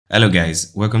Hello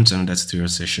guys, welcome to another tutorial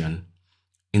session.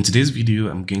 In today's video,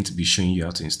 I'm going to be showing you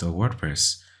how to install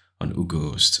WordPress on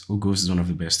Whogohost. Whogohost is one of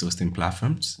the best hosting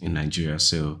platforms in Nigeria.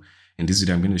 So in this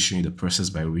video, I'm going to show you the process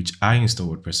by which I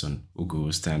install WordPress on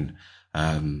Whogohost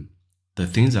and the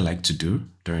things I like to do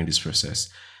during this process.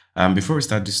 Before we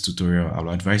start this tutorial, I'll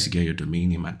advise you get your domain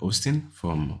name and hosting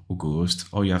from Whogohost.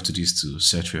 All you have to do is to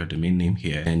search for your domain name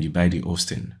here and you buy the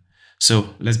hosting.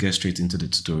 So let's get straight into the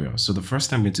tutorial. So the first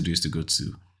thing I'm going to do is to go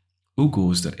to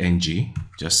whogohost.ng,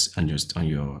 just on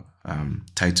your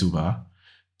title bar,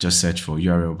 just search for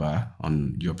URL bar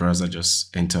on your browser,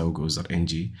 just enter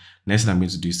whogohost.ng. Next thing I'm going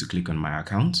to do is to click on my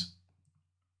account.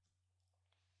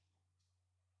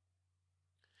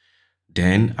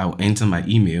 Then I'll enter my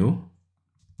email.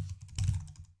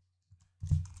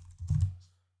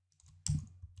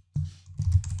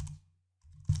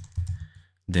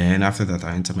 Then after that,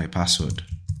 I enter my password.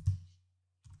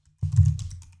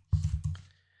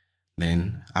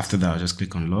 Then after that, I'll just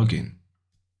click on login.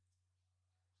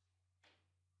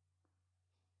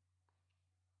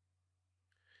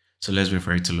 So let's wait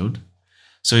for it to load.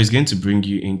 So it's going to bring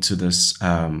you into this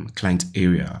client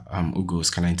area,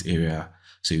 Whogohost client area.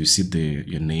 So you see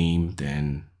your name,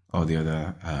 then all the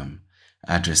other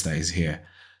address that is here.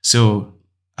 So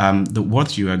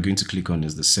what you are going to click on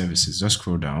is the services. Just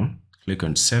scroll down, click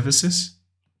on services.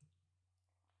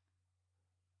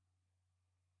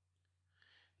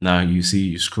 Now you see,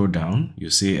 you scroll down, you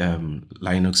see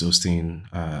Linux hosting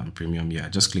premium. Yeah,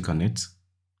 just click on it.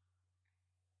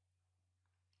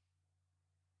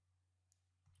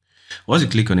 Once you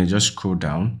click on it, just scroll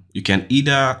down. You can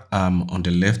either on the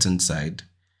left hand side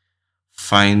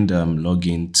find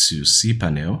login to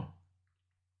cPanel.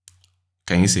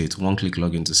 Can you see it? One click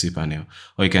login to cPanel,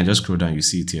 or you can just scroll down. You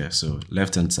see it here. So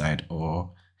left hand side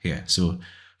or here. So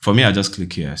for me, I just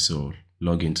click here. So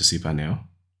login to cPanel.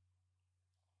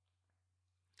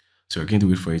 So we're going to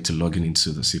wait for it to log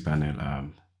into the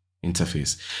cPanel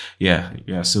interface. Yeah.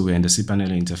 So we're in the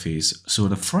cPanel interface. So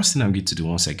the first thing I'm going to do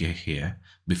once I get here,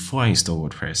 before I install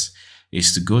WordPress,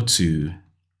 is to go to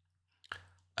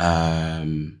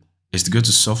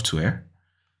software,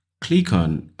 click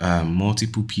on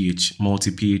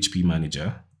multi-PHP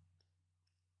manager.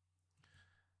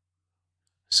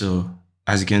 So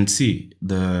as you can see,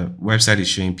 the website is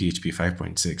showing PHP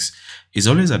 5.6. It's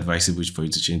always advisable for you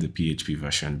to change the PHP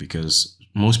version because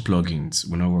most plugins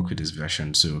will not work with this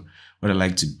version. So what I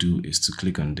like to do is to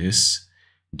click on this,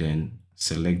 then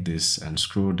select this and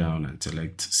scroll down and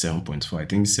select 7.4. I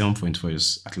think 7.4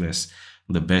 is at least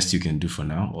the best you can do for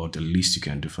now, or the least you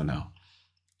can do for now.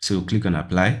 So click on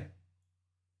apply,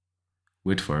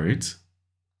 wait for it.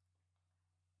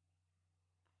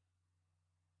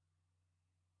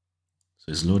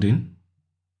 So it's loading.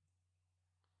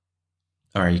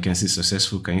 All right, you can see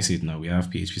successful. Can you see it now? We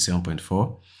have PHP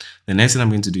 7.4. The next thing I'm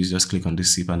going to do is just click on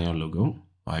this cPanel logo,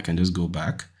 or I can just go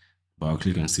back, but I'll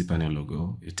click on cPanel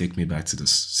logo. It'll take me back to the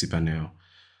cPanel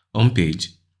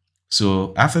homepage.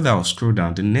 So after that, I'll scroll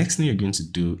down. The next thing you're going to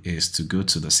do is to go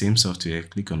to the same software,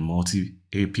 click on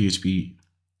multi-PHP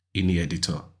in the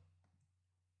editor.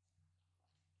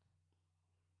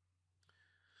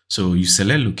 So you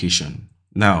select location.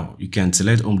 Now you can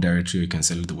select home directory, or you can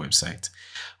select the website.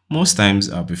 Most times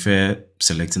I prefer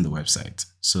selecting the website.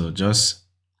 So just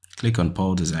click on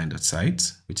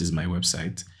pauldesign.site, which is my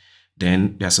website.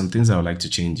 Then there are some things I would like to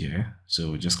change here.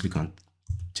 So just click on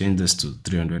change this to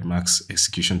 300, max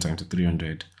execution time to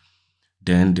 300.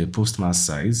 Then the postmask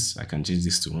size, I can change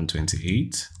this to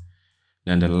 128.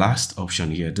 Then the last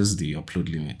option here, this is the upload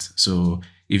limit. So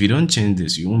if you don't change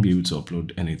this, you won't be able to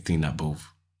upload anything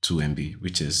above 2 MB,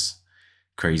 which is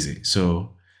crazy.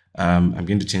 So I'm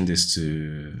going to change this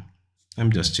to, let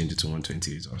me just change it to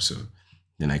 128 also.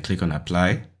 Then I click on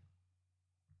apply.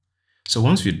 So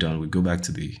once we're done, we go back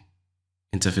to the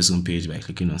interface home page by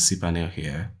clicking on cPanel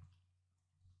here.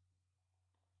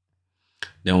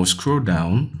 Then we'll scroll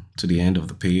down to the end of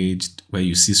the page where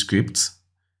you see scripts,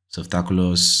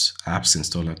 Softaculous apps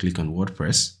installer, click on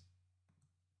WordPress.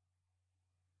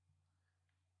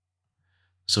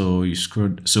 So you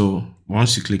scroll, so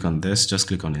once you click on this, just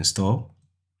click on install.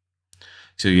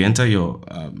 So you enter your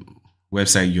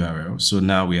website URL. So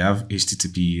now we have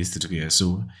HTTPS.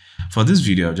 So for this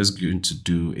video, I'm just going to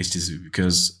do HTTP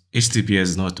because HTTPS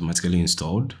is not automatically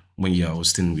installed when you are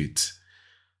hosting with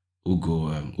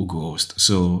Whogohost.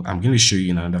 So I'm going to show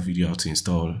you in another video how to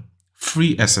install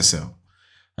free SSL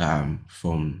on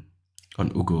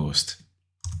Whogohost.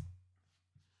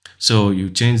 So you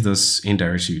change this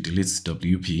indirectly, you delete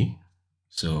WP.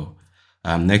 So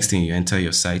next thing, you enter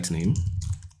your site name,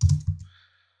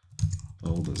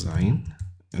 Paul Design,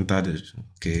 enter the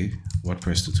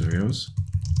WordPress tutorials.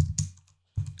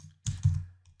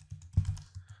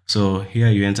 So here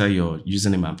you enter your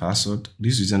username and password.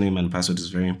 This username and password is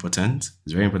very important.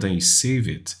 It's very important you save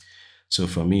it. So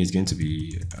for me, it's going to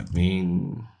be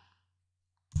admin.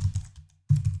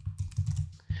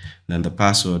 Then the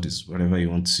password is whatever you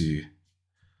want to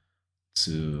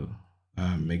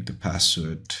make the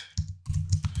password,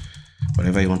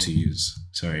 whatever you want to use.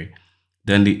 Sorry.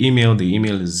 Then the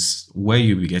email is where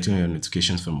you'll be getting your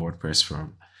notifications from WordPress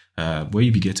from.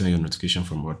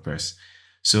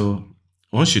 So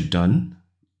once you're done,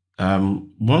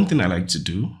 one thing I like to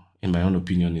do, in my own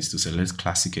opinion, is to select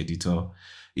Classic Editor.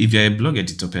 If you're a blog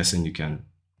editor person, you can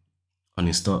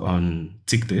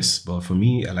tick this, but for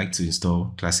me, I like to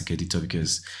install Classic Editor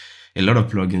because a lot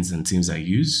of plugins and themes I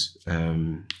use,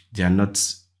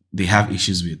 they have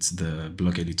issues with the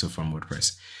blog editor from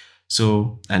WordPress.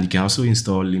 So, and you can also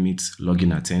install limit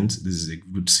login attempts. This is a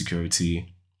good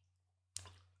security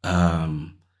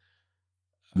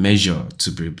measure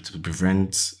to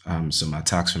prevent some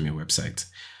attacks from your website.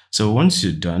 So once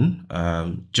you're done,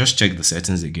 just check the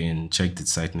settings again, check the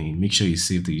site name, make sure you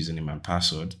save the username and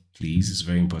password, please, it's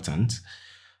very important.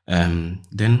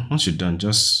 Then once you're done,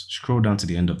 just scroll down to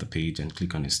the end of the page and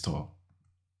click on install.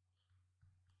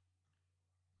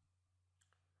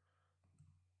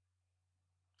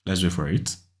 Let's wait for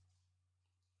it.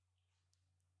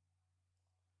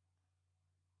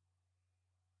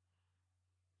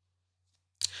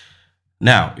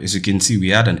 Now, as you can see, we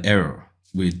had an error,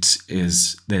 which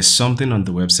is there's something on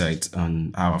the website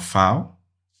on our file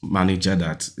manager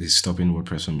that is stopping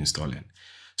WordPress from installing.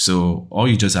 So all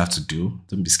you just have to do,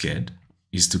 don't be scared,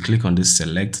 is to click on this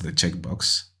select the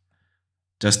checkbox.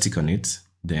 Just tick on it,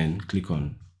 then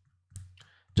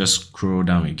just scroll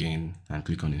down again and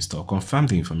click on install. Confirm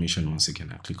the information once again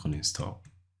and click on install.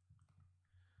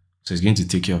 So it's going to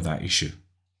take care of that issue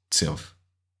itself.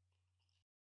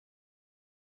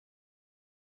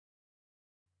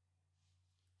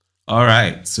 All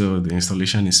right, so the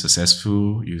installation is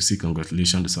successful. You see,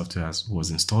 congratulations, the software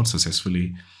was installed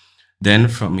successfully. Then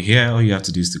from here, all you have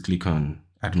to do is to click on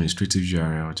administrative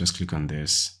URL. Just click on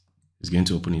this. It's going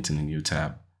to open it in a new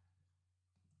tab.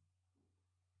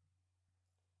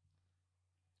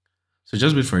 So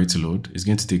just wait for it to load. It's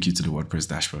going to take you to the WordPress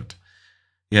dashboard.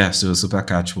 Yeah, so super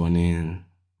catch warning,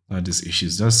 all these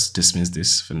issues. Just dismiss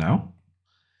this for now.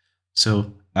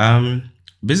 So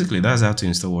basically, that's how to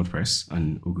install WordPress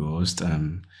on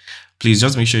Whogohost. Please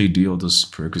just make sure you do all those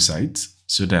prerequisites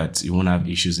so that you won't have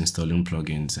issues installing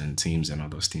plugins and themes and all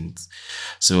those things.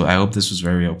 So I hope this was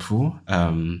very helpful.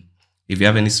 If you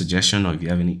have any suggestion or if you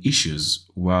have any issues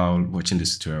while watching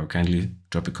this tutorial, kindly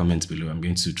drop a comment below. I'm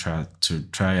going to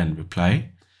try and reply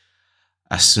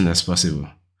as soon as possible.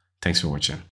 Thanks for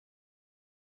watching.